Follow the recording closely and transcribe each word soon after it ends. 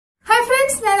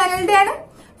ചാനലിന്റെയാണ്.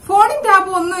 ഫോണും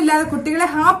ടാബും ഒന്നും ഇല്ലാതെ കുട്ടികളെ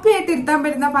ഹാപ്പി ആയിട്ട് ഇരുത്താൻ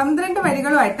പറ്റുന്ന 12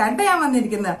 വഴികളുമായിട്ടാണ് ഞാൻ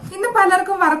വന്നിരിക്കുന്നത്. ഇന്ന്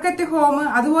പലർക്കും വർക്ക് അറ്റ് ഹോം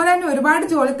അതുപോലെ തന്നെ ഒരുപാട്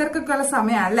ജോലി തിരക്കൊക്കെ ഉള്ള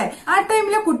സമയമാണല്ലേ. ആ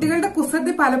ടൈമിലെ കുട്ടികളുടെ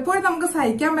കുസൃതി പലപ്പോഴും നമുക്ക്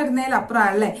സഹിക്കാൻ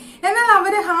പറ്റുന്നതിലപ്പുറമല്ലേ. എന്നാൽ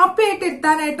അവരെ ഹാപ്പി ആയിട്ട്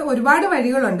ഇരുത്താനായിട്ട് ഒരുപാട്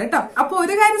വഴികളുണ്ട് കേട്ടോ. അപ്പൊ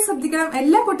ഒരു കാര്യം ശ്രദ്ധിക്കണം,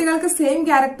 എല്ലാ കുട്ടികൾക്ക് സെയിം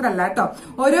ക്യാരക്ടർ അല്ല കേട്ടോ.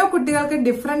 ഓരോ കുട്ടികൾക്ക്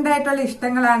ഡിഫറെന്റ് ആയിട്ടുള്ള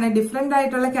ഇഷ്ടങ്ങളാണ്, ഡിഫറെന്റ്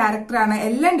ആയിട്ടുള്ള ക്യാരക്ടറാണ്,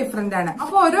 എല്ലാം ഡിഫറെന്റ് ആണ്.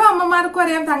 അപ്പൊ ഓരോ അമ്മമാർക്കും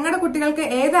അറിയാം തങ്ങളുടെ കുട്ടികൾക്ക്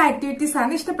ഏത് ആക്ടിവിറ്റീസ്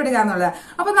ആണ് ഇഷ്ടപ്പെടുക എന്നുള്ളത്.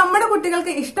 അപ്പൊ നമ്മുടെ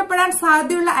കുട്ടികൾക്ക് ഇഷ്ടപ്പെടാൻ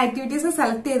സാധ്യതയുള്ള ആക്ടിവിറ്റീസ്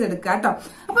സെലക്ട് ചെയ്തെടുക്കുക കേട്ടോ.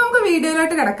 അപ്പൊ നമുക്ക്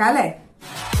വീഡിയോയിലോട്ട് കിടക്കാം അല്ലെ.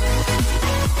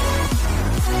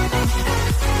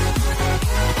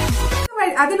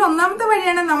 അതിലൊന്നാമത്തെ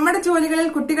വഴിയാണ് നമ്മുടെ ജോലികളിൽ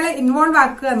കുട്ടികളെ ഇൻവോൾവ്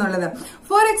ആക്കുക എന്നുള്ളത്.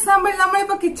 ഫോർ എക്സാമ്പിൾ,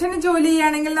 നമ്മളിപ്പോ കിച്ചണിൽ ജോലി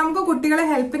ചെയ്യുകയാണെങ്കിൽ നമുക്ക് കുട്ടികളെ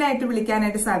ഹെൽപ്പിനായിട്ട്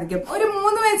വിളിക്കാനായിട്ട് സാധിക്കും. ഒരു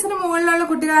 3 വയസ്സിന് മുകളിലുള്ള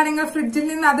കുട്ടികളാണെങ്കിൽ ഫ്രിഡ്ജിൽ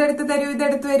നിന്ന് അതെടുത്ത് തരൂ,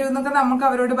 ഇതെടുത്ത് തരൂ എന്നൊക്കെ നമുക്ക്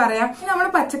അവരോട് പറയാം. നമ്മൾ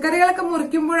പച്ചക്കറികളൊക്കെ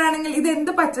മുറിക്കുമ്പോഴാണെങ്കിൽ ഇത്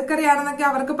എന്ത് പച്ചക്കറിയാണെന്നൊക്കെ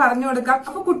അവർക്ക് പറഞ്ഞു കൊടുക്കാം.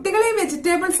 അപ്പൊ കുട്ടികൾ ഈ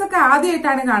വെജിറ്റബിൾസ് ഒക്കെ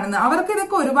ആദ്യമായിട്ടാണ് കാണുന്നത്. അവർക്ക്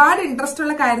ഇതൊക്കെ ഒരുപാട് ഇൻട്രസ്റ്റ്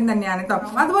ഉള്ള കാര്യം തന്നെയാണ് കേട്ടോ.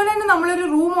 അതുപോലെ തന്നെ നമ്മളൊരു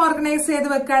റൂം ഓർഗനൈസ് ചെയ്ത്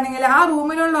വെക്കുകയാണെങ്കിൽ ആ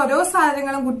റൂമിലുള്ള ഓരോ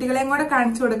സാധനങ്ങളും കുട്ടികളെയും കൂടെ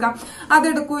കാണിച്ചു കൊടുക്കാം.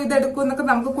 അതെടുക്കൂ, ഇതെടുക്കൂ എന്നൊക്കെ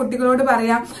നമുക്ക് കുട്ടികളോട്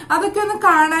പറയാം. അതൊക്കെ ഒന്ന്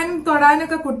കാണാനും തൊടാനും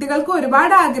ഒക്കെ കുട്ടികൾക്ക് ഒരുപാട്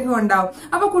ആഗ്രഹം ഉണ്ടാവും.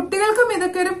 അപ്പൊ കുട്ടികൾക്കും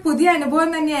ഇതൊക്കെ ഒരു പുതിയ അനുഭവം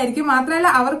തന്നെയായിരിക്കും. മാത്രമല്ല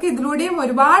അവർക്ക് ഇതിലൂടെയും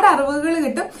ഒരുപാട് അറിവുകൾ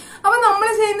കിട്ടും. അപ്പൊ നമ്മൾ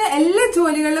ചെയ്യുന്ന എല്ലാ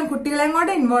ജോലികളിലും കുട്ടികളെയും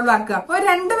കൂടെ ഇൻവോൾവ് ആക്കുക. ഒരു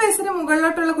 2 വയസ്സിന്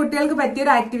മുകളിലോട്ടുള്ള കുട്ടികൾക്ക്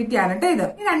പറ്റിയൊരു ആക്ടിവിറ്റി ആണ് കേട്ടോ ഇത്.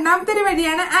 രണ്ടാമത്തെ ഒരു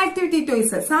വഴിയാണ് ആക്ടിവിറ്റി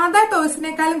ടോയ്സ്. സാധാ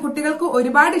ടോയ്സിനേക്കാളും കുട്ടികൾക്ക്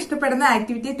ഒരുപാട് ഇഷ്ടപ്പെടുന്ന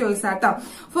ആക്ടിവിറ്റി ടോയ്സ് ആട്ടോ.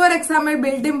 For example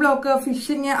building block,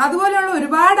 phishing, അതുപോലെയുള്ള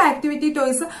ഒരുപാട് ആക്ടിവിറ്റി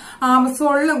ടോയ്സ്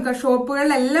ആമസോണിലും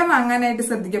ഷോപ്പുകളിലും എല്ലാം വാങ്ങാനായിട്ട്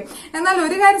ശ്രദ്ധിക്കും. എന്നാൽ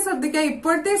ഒരു കാര്യം ശ്രദ്ധിക്കുക,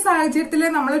 ഇപ്പോഴത്തെ സാഹചര്യത്തിൽ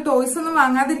നമ്മൾ ടോയ്സ് ഒന്നും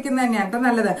വാങ്ങാതിരിക്കുന്നത് തന്നെയാണ് കേട്ടോ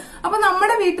നല്ലത്. അപ്പൊ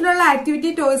നമ്മുടെ വീട്ടിലുള്ള ആക്ടിവിറ്റി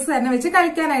ടോയ്സ് തന്നെ വെച്ച്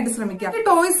കളിക്കാനായിട്ട് ശ്രമിക്കാം.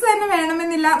 ടോയ്സ് തന്നെ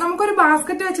വേണമെന്നില്ല, നമുക്കൊരു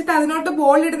ബാസ്ക്കറ്റ് വെച്ചിട്ട് അതിനോട്ട്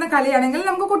ബോൾ ഇടുന്ന കളിയാണെങ്കിൽ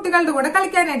നമുക്ക് കുട്ടികളുടെ കൂടെ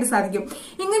കളിക്കാനായിട്ട് സാധിക്കും.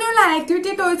 ഇങ്ങനെയുള്ള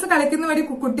ആക്ടിവിറ്റി ടോയ്സ് കളിക്കുന്ന വഴി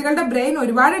കുട്ടികളുടെ ബ്രെയിൻ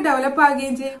ഒരുപാട് ഡെവലപ്പ്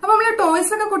ആവുകയും ചെയ്യും. അപ്പൊ നമ്മൾ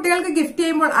ടോയ്സ് ഒക്കെ കുട്ടികൾക്ക് ഗിഫ്റ്റ്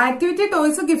ചെയ്യുമ്പോൾ ആക്ടിവിറ്റി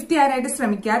ടോയ്സ് ഗിഫ്റ്റ് ചെയ്യാനായിട്ട്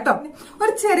ശ്രമിക്കുക കേട്ടോ.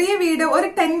 ഒരു ചെറിയ വീട്, ഒരു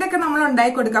ടെന്റ് ഒക്കെ നമ്മൾ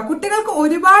ഉണ്ടാക്കി കൊടുക്കുക. കുട്ടികൾക്ക്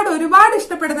ഒരുപാട്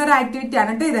ഇഷ്ടപ്പെടുന്ന ഒരു ആക്ടിവിറ്റി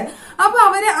ആണ് കേട്ടോ ഇത്. അപ്പൊ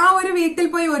അവര് ആ ഒരു വീട്ടിൽ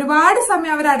പോയി ഒരുപാട്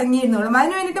സമയം അവർ അടങ്ങിയിരുന്നോളും.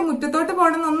 അതിന് വേണ്ടിട്ട് മുറ്റത്തോട്ട്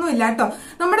പോകണമെന്നൊന്നുമില്ല കേട്ടോ.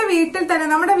 നമ്മുടെ വീട്ടിൽ തന്നെ,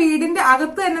 നമ്മുടെ വീടിന്റെ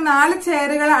അകത്ത് തന്നെ 4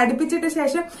 ചെയറുകൾ അടുപ്പിച്ചിട്ട്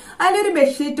ശേഷം അതിലൊരു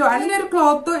ബെഡ്ഷീറ്റോ അല്ലെങ്കിൽ ഒരു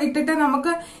ക്ലോത്തോ ഇട്ടിട്ട്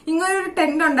നമുക്ക് ഇങ്ങനൊരു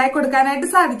ടെന്റ് ഉണ്ടാക്കി കൊടുക്കാനായിട്ട്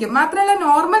സാധിക്കും. മാത്രമല്ല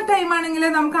നോർമൽ ടൈം ആണെങ്കിൽ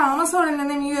നമുക്ക് ആമസോണിൽ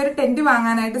നിന്നും ഈ ഒരു ടെന്റ്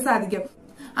വാങ്ങാനായിട്ട് സാധിക്കും.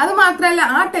 അത് മാത്രമല്ല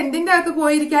ആ ടെന്റിന്റെ അകത്ത്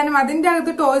പോയിരിക്കാനും അതിന്റെ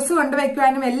അകത്ത് ടോയ്സ്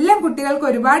കൊണ്ടുവയ്ക്കുവാനും എല്ലാം കുട്ടികൾക്ക്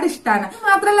ഒരുപാട് ഇഷ്ടമാണ്.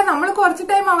 മാത്രമല്ല നമ്മൾ കുറച്ച്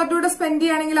ടൈം അവരുടെ കൂടെ സ്പെൻഡ്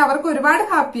ചെയ്യുകയാണെങ്കിൽ അവർക്ക് ഒരുപാട്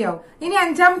ഹാപ്പിയാവും. ഇനി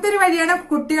 5ാമത്തെ ഒരു വഴിയാണ്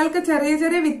കുട്ടികൾക്ക് ചെറിയ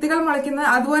ചെറിയ വിത്തുകൾ മുളയ്ക്കുന്നത്,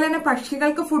 അതുപോലെ തന്നെ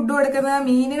പക്ഷികൾക്ക് ഫുഡ് കൊടുക്കുന്നത്,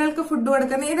 മീനുകൾക്ക് ഫുഡ്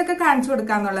കൊടുക്കുന്നത്, ഇതൊക്കെ കാണിച്ചു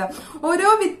കൊടുക്കാന്നുള്ളത്. ഓരോ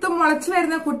വിത്തും മുളച്ചു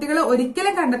വരുന്ന കുട്ടികൾ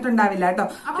ഒരിക്കലും കണ്ടിട്ടുണ്ടാവില്ല കേട്ടോ.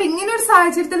 അപ്പൊ ഇങ്ങനെ ഒരു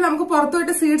സാഹചര്യത്തിൽ നമുക്ക്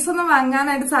പുറത്തുപോയിട്ട് സീഡ്സ് ഒന്നും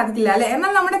വാങ്ങാനായിട്ട് സാധിക്കില്ല അല്ലെ.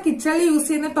 എന്നാൽ നമ്മുടെ കിച്ചണിൽ യൂസ്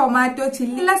ചെയ്യുന്ന ടൊമാറ്റോ,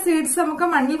 ചില്ലിയുള്ള സീഡ്സ് നമുക്ക്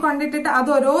മണ്ണിൽ കൊണ്ടിട്ടിട്ട്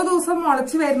അത് ഓരോ ദിവസം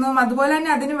മുളച്ചു വരുന്നതും അതുപോലെ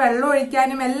തന്നെ അതിന് വെള്ളം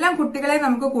ഒഴിക്കാനും എല്ലാം കുട്ടികളെ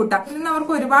നമുക്ക് കൂട്ടാം. ഇതിൽ നിന്ന്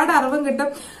അവർക്ക് ഒരുപാട് അറിവും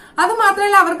കിട്ടും. അത്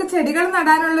മാത്രമല്ല അവർക്ക് ചെടികൾ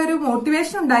നടാനുള്ള ഒരു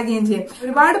മോട്ടിവേഷൻ ഉണ്ടാകുകയും ചെയ്യും.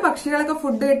 ഒരുപാട് പക്ഷികളൊക്കെ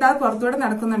ഫുഡ് കിട്ടാതെ പുറത്തൂടെ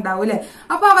നടക്കുന്നുണ്ടാവും അല്ലെ.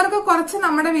 അപ്പൊ അവർക്ക് കുറച്ച്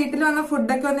നമ്മുടെ വീട്ടിൽ വന്ന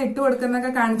ഫുഡൊക്കെ ഒന്ന് ഇട്ട്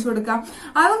കൊടുക്കുന്നൊക്കെ കാണിച്ചു കൊടുക്കാം.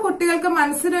 അതും കുട്ടികൾക്ക്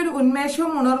മനസ്സിലൊരു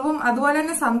ഉന്മേഷവും ഉണർവും അതുപോലെ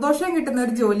തന്നെ സന്തോഷവും കിട്ടുന്ന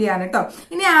ഒരു ജോലിയാണ് കേട്ടോ.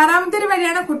 ഇനി 6ാമത്തെ ഒരു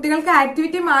വഴിയാണ് കുട്ടികൾക്ക്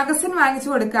ആക്ടിവിറ്റി മാഗസിൻ വാങ്ങിച്ചു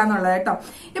കൊടുക്കുക എന്നുള്ളത് കേട്ടോ.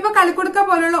 ഇപ്പൊ കളിക്കുടുക്ക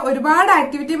പോലുള്ള ഒരുപാട്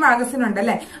ആക്ടിവിറ്റി മാഗസിൻ ഉണ്ട്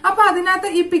അല്ലെ. അപ്പൊ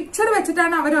അതിനകത്ത് ഈ പിക്ചർ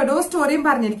വെച്ചിട്ടാണ് അവർ ഓരോ സ്റ്റോറിയും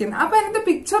പറഞ്ഞിരിക്കുന്നത്. അപ്പൊ അതിനകത്ത്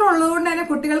പിക്ചർ ഉള്ളതുകൊണ്ട് തന്നെ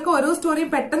കുട്ടികൾക്ക് ഓരോ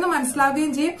സ്റ്റോറിയും പെട്ടെന്ന്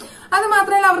മനസ്സിലാവുകയും ചെയ്യും. അത്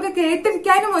മാത്രമല്ല അവർക്ക്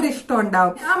കേട്ടിരിക്കാനും ഒരു ഇഷ്ടം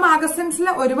ഉണ്ടാവും. ആ മാഗസിൻസിൽ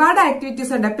ഒരുപാട്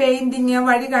ആക്ടിവിറ്റീസ് ഉണ്ട്. പെയിന്റിങ്,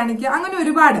 വഴി കാണിക്കുക, അങ്ങനെ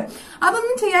ഒരുപാട്.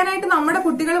 അതൊന്നും ചെയ്യാനായിട്ട് നമ്മുടെ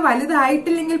കുട്ടികൾ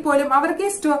വലുതായിട്ടില്ലെങ്കിൽ പോലും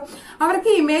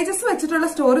അവർക്ക് ഇമേജസ് വെച്ചിട്ടുള്ള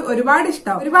സ്റ്റോറി ഒരുപാട്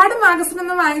ഇഷ്ടം. ഒരുപാട് മാഗസിൻ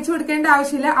ഒന്നും വാങ്ങിച്ചു കൊടുക്കേണ്ട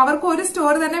ആവശ്യമില്ല. അവർക്ക് ഒരു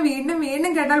സ്റ്റോറി തന്നെ വീണ്ടും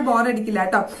കേട്ടാൽ ബോറടിക്കില്ല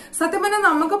കേട്ടോ. സത്യം പറഞ്ഞാൽ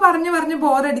നമുക്ക് പറഞ്ഞു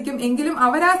ബോറടിക്കും, എങ്കിലും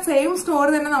അവർ ആ സെയിം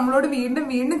സ്റ്റോറി തന്നെ നമ്മളോട് വീണ്ടും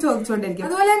ചോദിച്ചുകൊണ്ടിരിക്കും.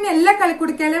 അതുപോലെ തന്നെ എല്ലാ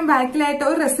കളിക്കുടിക്കാലും ബാക്കിലായിട്ട്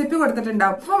ഒരു റെസിപ്പി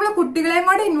കൊടുത്തിട്ടുണ്ടാവും. അപ്പൊ നമ്മള് കുട്ടികളെയും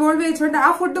കൂടെ ഇൻവോൾവ് ചെയ്തുകൊണ്ട്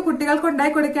ആ ഫുഡ് കുട്ടികൾക്ക്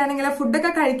ഉണ്ടാക്കി കൊടുക്കുകയാണെങ്കിൽ, ഫുഡൊക്കെ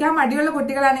കഴിക്കാൻ മടിയുള്ള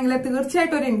കുട്ടികളാണെങ്കിൽ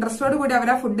തീർച്ചയായിട്ടും ഒരു ഇൻട്രസ്റ്റോട് കൂടി അവർ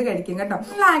ആ ഫുഡ് കഴിക്കും കേട്ടോ.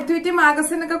 ആക്ടിവിറ്റി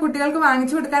മാഗസിൻ ഒക്കെ കുട്ടികൾക്ക്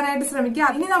വാങ്ങിച്ചു കൊടുക്കാനായിട്ട് ശ്രമിക്കുക.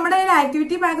 ഇനി നമ്മുടെ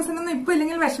ആക്ടിവിറ്റി മാഗസിൻ ഒന്നും ഇപ്പൊ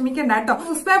ഇല്ലെങ്കിൽ വിഷമിക്കണ്ട കേട്ടോ.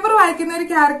 ന്യൂസ് പേപ്പർ വായിക്കുന്ന ഒരു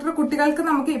ക്യാരക്ടർ കുട്ടികൾക്ക്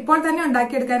നമുക്ക് ഇപ്പോൾ തന്നെ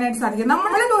ഉണ്ടാക്കിയെടുക്കാനായിട്ട് സാധിക്കും.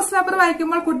 നമ്മൾ ന്യൂസ് പേപ്പർ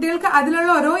വായിക്കുമ്പോൾ കുട്ടികൾക്ക്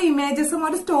അതിലുള്ള ഓരോ ഇമേജസും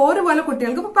ഒരു സ്റ്റോറി പോലെ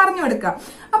കുട്ടികൾക്ക് പറഞ്ഞു കൊടുക്കാം.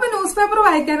 അപ്പൊ ന്യൂസ് പേപ്പർ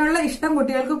വായിക്കാനുള്ള ഇഷ്ടം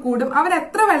കുട്ടികൾക്ക് കൂടും. അവർ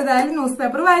എത്ര വലുതായാലും ന്യൂസ്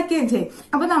പേപ്പർ വായിക്കുകയും ചെയ്യും.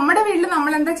 അപ്പൊ നമ്മുടെ വീട്ടിൽ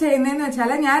നമ്മൾ എന്താ ചെയ്യുന്നതെന്ന്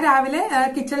വെച്ചാൽ, ഞാൻ രാവിലെ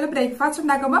കിച്ചണിൽ ബ്രേക്ക്ഫാസ്റ്റ്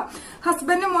ഉണ്ടാക്കാൻ ഉണ്ടാക്കുമ്പോൾ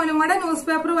ഹസ്ബൻഡും മോനും കൂടെ ന്യൂസ്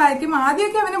പേപ്പർ വായിക്കും.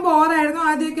 ആദ്യമൊക്കെ അവന് ബോറായിരുന്നു.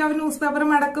 ആദ്യമൊക്കെ അവൻ ന്യൂസ് പേപ്പർ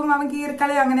മടക്കും, അവൻ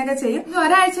കീറിക്കളി അങ്ങനെയൊക്കെ ചെയ്യും.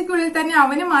 ഒരാഴ്ചക്കുള്ളിൽ തന്നെ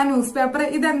അവനും ആ ന്യൂസ് പേപ്പർ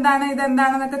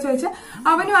ഇതെന്താണെന്നൊക്കെ ചോദിച്ച്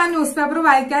അവനും ആ ന്യൂസ് പേപ്പർ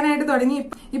വായിക്കാനായിട്ട് തുടങ്ങി.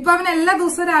 ഇപ്പൊ അവൻ എല്ലാ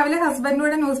ദിവസവും രാവിലെ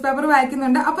ഹസ്ബൻഡിലൂടെ ന്യൂസ് പേപ്പർ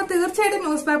വായിക്കുന്നുണ്ട്. അപ്പൊ തീർച്ചയായിട്ടും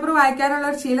ന്യൂസ് പേപ്പർ വായിക്കാനുള്ള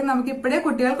ഒരു ശീലം നമുക്ക് ഇപ്പോഴേ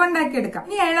കുട്ടികൾക്ക് ഉണ്ടാക്കിയെടുക്കാം.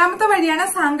 ഇനി 7ാമത്തെ വഴിയാണ്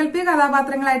സാങ്കല്പിക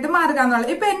കഥാപാത്രങ്ങളായിട്ട് മാറുക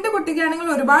എന്നുള്ളത്. ഇപ്പൊ എന്റെ കുട്ടിക്കാണെങ്കിൽ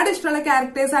ഒരുപാട് ഇഷ്ടമുള്ള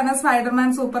ക്യാരക്ടേഴ്സ് ആണ് സ്പൈഡർമാൻ,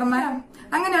 സൂപ്പർമാൻ,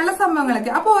 അങ്ങനെയുള്ള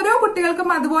സംഭവങ്ങളൊക്കെ. അപ്പൊ ഓരോ കുട്ടികൾക്കും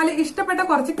അതുപോലെ ഇഷ്ടപ്പെട്ട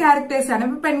കുറച്ച് ക്യാരക്ടേഴ്സ് ആണ്.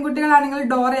 ഇപ്പൊ പെൺകുട്ടികളാണെങ്കിൽ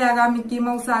ഡോറയാകാം, മിക്കി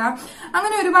മൗസ് ആകാം,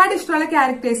 അങ്ങനെ ഒരുപാട് ഇഷ്ടമുള്ള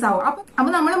ക്യാരക്ടേഴ്സ് ആവും. അപ്പൊ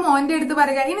നമ്മൾ മോന്റെ അടുത്ത്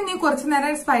പറയുക, ഇനി നീ കുറച്ചു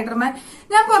നേരം സ്പൈഡർമാൻ,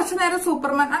 ഞാൻ കുറച്ചു നേരം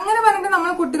സൂപ്പർമാൻ, അങ്ങനെ പറഞ്ഞിട്ട്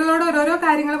നമ്മൾ കുട്ടികളോട് ഓരോരോ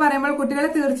കാര്യങ്ങൾ പറയുമ്പോൾ കുട്ടികളെ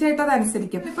തീർച്ചയായിട്ടും അത്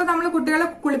അനുസരിക്കും. ഇപ്പൊ നമ്മൾ കുട്ടികളെ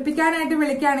കുളിപ്പിക്കാനായിട്ട്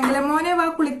വിളിക്കുകയാണെങ്കിൽ മോനെ വാ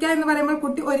കുളിക്കുക എന്ന് പറയുമ്പോൾ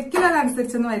കുട്ടി ഒരിക്കലും അത്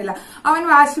അനുസരിച്ചൊന്നും വരില്ല. അവൻ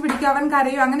വാശി പിടിക്കും, അവൻ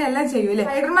കരയും, അങ്ങനെ എല്ലാം ചെയ്യൂലേ.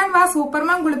 സ്പൈഡർമാൻ വാ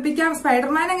സൂപ്പർമാൻ കുളിപ്പിക്കാം,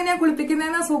 സ്പൈഡർമാൻ എങ്ങനെയാ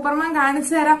കുളിപ്പിക്കുന്നതെന്ന് സൂപ്പർമാൻ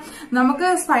കാണിച്ചു തരാം, നമുക്ക്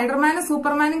സ്പൈഡർമാനും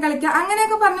സൂപ്പർമാനും കളിക്കാം,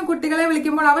 അങ്ങനെയൊക്കെ പറഞ്ഞ് കുട്ടികളെ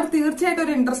വിളിക്കുമ്പോൾ അവർ തീർച്ചയായിട്ടും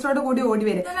ഒരു ഇൻട്രസ്റ്റോട് കൂടി ഓടി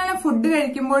വരും. അങ്ങനെ ഫുഡ്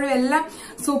കഴിക്കുമ്പോഴും എല്ലാം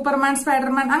സൂപ്പർമാൻ,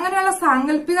 സ്പൈഡർമാൻ അങ്ങനെയുള്ള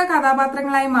സാങ്കല്പിക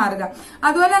കഥാപാത്രങ്ങളായി മാറുക.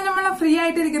 അതുപോലെ തന്നെ നമ്മൾ ഫ്രീ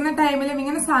ആയിട്ടിരിക്കുന്ന ടൈമിലും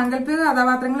ഇങ്ങനെ സാങ്കല്പിക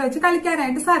കഥാപാത്രങ്ങൾ വെച്ച്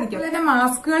കളിക്കാനായിട്ട് സാധിക്കും. അതുപോലെ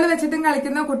മാസ്കുകൾ വെച്ചിട്ടും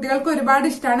കളിക്കുന്ന കുട്ടികൾക്ക് ഒരുപാട്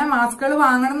ഇഷ്ടമാണ്. മാസ്കുകൾ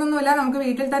വാങ്ങണമെന്നൊന്നുമില്ല, നമുക്ക്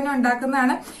വീട്ടിൽ തന്നെ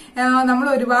ഉണ്ടാക്കുന്നതാണ്. നമ്മൾ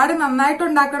ഒരുപാട് നന്നായിട്ട്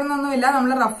ഉണ്ടാക്കണമെന്നൊന്നുമില്ല,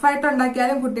 നമ്മൾ റഫായിട്ട്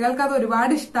ഉണ്ടാക്കിയാലും കുട്ടികൾക്ക് അത്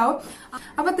ഒരുപാട് ഇഷ്ടമാവും.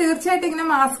 അപ്പൊ തീർച്ചയായിട്ടും ഇങ്ങനെ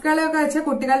മാസ്കുകളൊക്കെ വെച്ച്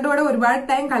കുട്ടികളുടെ കൂടെ ഒരുപാട്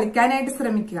ടൈം കളിക്കാനായിട്ട്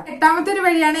ശ്രമിക്കുക. 8ാമത്തെ ഒരു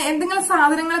വഴിയാണ് എന്തെങ്കിലും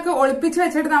സാധനങ്ങളൊക്കെ ഒളിപ്പിച്ച്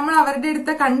വെച്ചിട്ട് നമ്മൾ അവരുടെ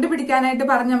അടുത്ത് കണ്ടുപിടിക്കാനായിട്ട്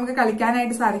പറഞ്ഞ് നമുക്ക്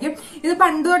കളിക്കാനായിട്ട് സാധിക്കും. ഇത്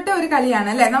പണ്ട് തൊട്ടേ ഒരു കളിയാണ്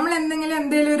അല്ലെ. നമ്മൾ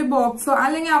എന്തെങ്കിലും ഒരു ബോക്സോ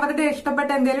അല്ലെങ്കിൽ അവരുടെ ഇഷ്ടപ്പെട്ട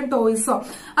എന്തെങ്കിലും ടോയ്സോ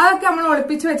അതൊക്കെ നമ്മൾ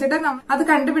ഒളിപ്പിച്ച് വെച്ചിട്ട് അത്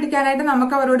കണ്ടുപിടിക്കാനായിട്ട്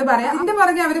നമുക്ക് അവരോട് പറയാം. അതിന്റെ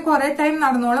പുറകെ അവർ കുറെ ടൈം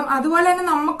നടന്നോളും. അതുപോലെ തന്നെ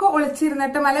നമുക്ക്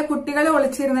ഒളിച്ചിരുന്നിട്ടും അല്ലെ കുട്ടികളെ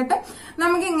ഒളിച്ചിരുന്നിട്ട്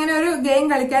നമുക്ക് ഇങ്ങനെ ഒരു ഗെയിം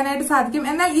കളിക്കാനായിട്ട് സാധിക്കും.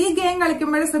 എന്നാൽ ഈ ഗെയിം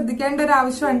കളിക്കുമ്പോൾ ശ്രദ്ധിക്കേണ്ട ഒരു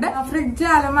ആവശ്യമുണ്ട്. ഫ്രിഡ്ജ്,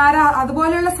 അലമാര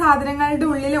അതുപോലെയുള്ള സാധനങ്ങളുടെ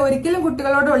ഉള്ളിൽ ഒരിക്കലും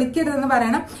കുട്ടികളോട് ഒളിക്കരുതെന്ന്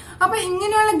പറയണം. അപ്പൊ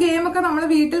ഇങ്ങനെയുള്ള ഗെയിമൊക്കെ നമ്മൾ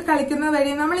വീട്ടിൽ കളിക്കുന്നത്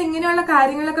വഴി നമ്മൾ ഇങ്ങനെയുള്ള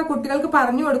കാര്യങ്ങളൊക്കെ കുട്ടികൾക്ക്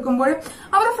പറഞ്ഞു കൊടുക്കുമ്പോഴും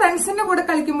അവർ ഫ്രണ്ട്സിന്റെ കൂടെ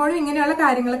കളിക്കുമ്പോഴും ഇങ്ങനെയുള്ള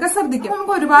കാര്യങ്ങളൊക്കെ ശ്രദ്ധിക്കും.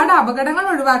 നമുക്ക് ഒരുപാട് അപകടങ്ങൾ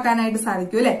ഒഴിവാക്കാനായിട്ട്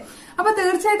സാധിക്കും അല്ലെ. അപ്പൊ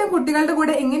തീർച്ചയായിട്ടും കുട്ടികളുടെ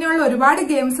കൂടെ ഇങ്ങനെയുള്ള ഒരുപാട്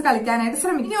ഗെയിംസ് കളിക്കാനായിട്ട്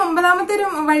ശ്രമിക്കും. ഇനി 9ാമത്തെ ഒരു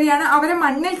വഴിയാണ് അവരെ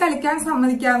മണ്ണിൽ കളിക്കാൻ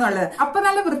സമ്മതിക്കുക എന്നുള്ളത്. അപ്പൊ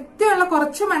നല്ല വൃത്തിയുള്ള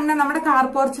കുറച്ച് മണ്ണ് നമ്മുടെ കാർ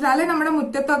പോർച്ചിൽ അല്ലെങ്കിൽ നമ്മുടെ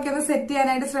മുറ്റത്തൊക്കെ ഒന്ന് സെറ്റ്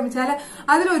ചെയ്യാനായിട്ട് ശ്രമിച്ചാൽ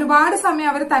അതിൽ ഒരുപാട് സമയം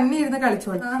അവർ തന്നെ ഇരുന്ന്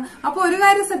കളിച്ചോളും. അപ്പൊ ഒരു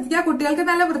കാര്യം ശ്രദ്ധിക്കുക, കുട്ടികൾക്ക്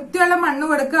നല്ല വൃത്തിയുള്ള മണ്ണ്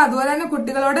കൊടുക്കുക. അതുപോലെ തന്നെ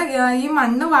കുട്ടികളോട് ഈ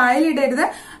മണ്ണ് വായിലിടരുത്,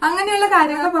 അങ്ങനെയുള്ള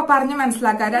കാര്യങ്ങൾ പറഞ്ഞ്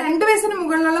മനസ്സിലാക്കുക. 2 വയസ്സിന്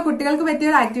മുകളിലുള്ള കുട്ടികൾക്ക്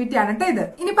പറ്റിയ ഒരു ആക്ടിവിറ്റി ആണ് കേട്ടോ ഇത്.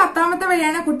 ഇനി 10ാമത്തെ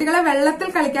വഴിയാണ് കുട്ടികളെ വെള്ളത്തിൽ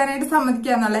കളിക്കാനായിട്ട്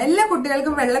സമ്മതിക്കുക എന്നുള്ളത്. എല്ലാ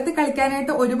കുട്ടികൾക്കും വെള്ളത്തിൽ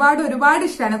കളിക്കാനായിട്ട് ഒരുപാട്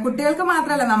ഇഷ്ടമാണ്. കുട്ടികൾക്ക്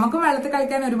മാത്രമല്ല നമുക്കും വെള്ളത്തിൽ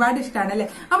കളിക്കാൻ ഒരുപാട് ഇഷ്ടമാണ് അല്ലെ.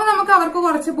 അപ്പൊ നമുക്ക് അവർക്ക്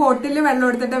കുറച്ച് ബോട്ടിൽ വെള്ളം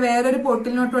എടുത്തിട്ട് വേറൊരു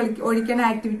ബോട്ടിലിനോട്ട് ഒഴിക്കുന്ന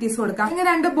ആക്ടിവിറ്റീസ് കൊടുക്കാം. ഇങ്ങനെ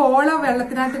 2 ബോളോ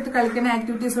വെള്ളത്തിനകത്തിട്ട് കളിക്കുന്ന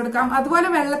ആക്ടിവിറ്റീസ് കൊടുക്കാം. അതുപോലെ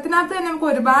വെള്ളത്തിനകത്ത് തന്നെ നമുക്ക്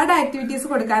ഒരുപാട് ആക്ടിവിറ്റീസ്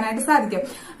കൊടുക്കാനായിട്ട് സാധിക്കും.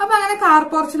 അപ്പൊ അങ്ങനെ കാർ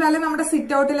പോർച്ചിലോ അല്ലെങ്കിൽ നമ്മുടെ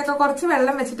സിറ്റ് ഔട്ടിലൊക്കെ കുറച്ച്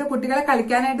വെള്ളം വെച്ചിട്ട് കുട്ടികളെ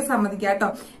കളിക്കാനായിട്ട് സമ്മതിക്കുക കേട്ടോ.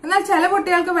 എന്നാൽ ചില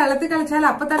കുട്ടികൾക്ക് വെള്ളത്തിൽ കളിച്ചാൽ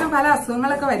അപ്പൊ തന്നെ പല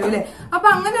അസുഖങ്ങളൊക്കെ വരൂലേ. അപ്പൊ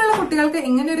അങ്ങനെയുള്ള കുട്ടികൾക്ക്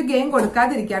ഇങ്ങനെ ഒരു ഗെയിം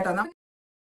കൊടുക്കാതിരിക്കാട്ടോ.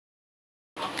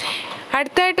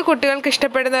 അടുത്തായിട്ട് കുട്ടികൾക്ക്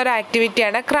ഇഷ്ടപ്പെടുന്ന ഒരു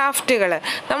ആക്ടിവിറ്റിയാണ് ക്രാഫ്റ്റുകൾ.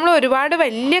 നമ്മൾ ഒരുപാട്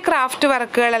വലിയ ക്രാഫ്റ്റ്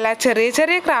വർക്കുകളല്ല, ചെറിയ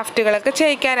ചെറിയ ക്രാഫ്റ്റുകളൊക്കെ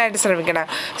ചെയ്യിക്കാനായിട്ട് ശ്രമിക്കണം.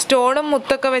 സ്റ്റോണും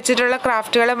മുത്തൊക്കെ വെച്ചിട്ടുള്ള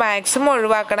ക്രാഫ്റ്റുകൾ മാക്സിമം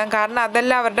ഒഴിവാക്കണം. കാരണം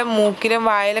അതെല്ലാം അവരുടെ മൂക്കിലും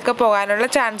വായിലൊക്കെ പോകാനുള്ള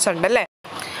ചാൻസ് ഉണ്ടല്ലേ.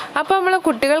 അപ്പോൾ നമ്മൾ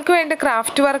കുട്ടികൾക്ക് വേണ്ടി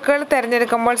ക്രാഫ്റ്റ് വർക്കുകൾ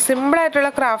തിരഞ്ഞെടുക്കുമ്പോൾ സിമ്പിളായിട്ടുള്ള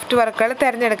ക്രാഫ്റ്റ് വർക്കുകൾ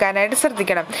തിരഞ്ഞെടുക്കാനായിട്ട്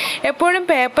ശ്രദ്ധിക്കണം. എപ്പോഴും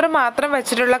പേപ്പർ മാത്രം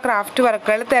വെച്ചിട്ടുള്ള ക്രാഫ്റ്റ്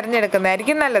വർക്കുകൾ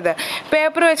തിരഞ്ഞെടുക്കുന്നതായിരിക്കും നല്ലത്.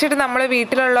 പേപ്പർ വെച്ചിട്ട് നമ്മൾ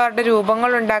വീട്ടിലുള്ളവരുടെ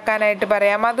രൂപങ്ങൾ ഉണ്ടാക്കാനായിട്ട്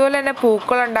പറയാം. അതുപോലെ തന്നെ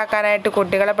പൂക്കൾ ഉണ്ടാക്കാനായിട്ട്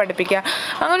കുട്ടികളെ പഠിപ്പിക്കുക.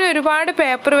 അങ്ങനെ ഒരുപാട്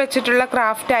പേപ്പർ വെച്ചിട്ടുള്ള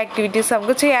ക്രാഫ്റ്റ് ആക്ടിവിറ്റീസ്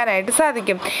നമുക്ക് ചെയ്യാനായിട്ട്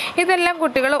സാധിക്കും. ഇതെല്ലാം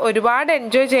കുട്ടികൾ ഒരുപാട്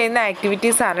എൻജോയ് ചെയ്യുന്ന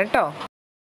ആക്ടിവിറ്റീസ് ആണ് കേട്ടോ.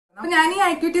 അപ്പൊ ഞാൻ ഈ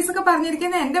ആക്ടിവിറ്റീസ് ഒക്കെ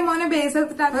പറഞ്ഞിരിക്കുന്നത് എന്റെ മോനെ ബേസ്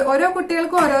ചെയ്തിട്ടാണ്. ഓരോ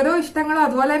കുട്ടികൾക്കും ഓരോരോ ഇഷ്ടങ്ങളും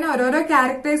അതുപോലെ തന്നെ ഓരോരോ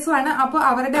ക്യാരക്ടേഴ്സും ആണ്. അപ്പൊ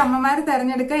അവരുടെ അമ്മമാര്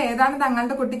തെരഞ്ഞെടുക്കുക ഏതാണ്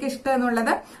തങ്ങളുടെ കുട്ടിക്ക് ഇഷ്ടം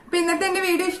എന്നുള്ളത്. അപ്പൊ ഇന്നത്തെ എന്റെ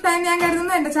വീഡിയോ ഇഷ്ടമായി ഞാൻ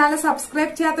കരുതുന്നു. എന്റെ ചാനൽ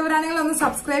സബ്സ്ക്രൈബ് ചെയ്യാത്തവരാണെങ്കിൽ ഒന്ന്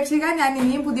സബ്സ്ക്രൈബ് ചെയ്യുക. ഞാൻ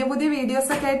ഇനിയും പുതിയ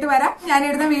വീഡിയോസ് ഒക്കെ ആയിട്ട് വരാം.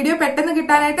 ഞാനിടുന്ന വീഡിയോ പെട്ടെന്ന്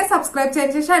കിട്ടാനായിട്ട് സബ്സ്ക്രൈബ്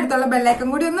ചെയ്തതിനു ശേഷം അടുത്തുള്ള ബെല്ലൈക്കൺ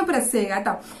കൂടി ഒന്ന് പ്രസ് ചെയ്യുക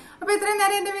കേട്ടോ. അപ്പൊ ഇത്രയും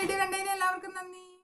നേരം എന്റെ വീഡിയോ കണ്ടതിന് എല്ലാവർക്കും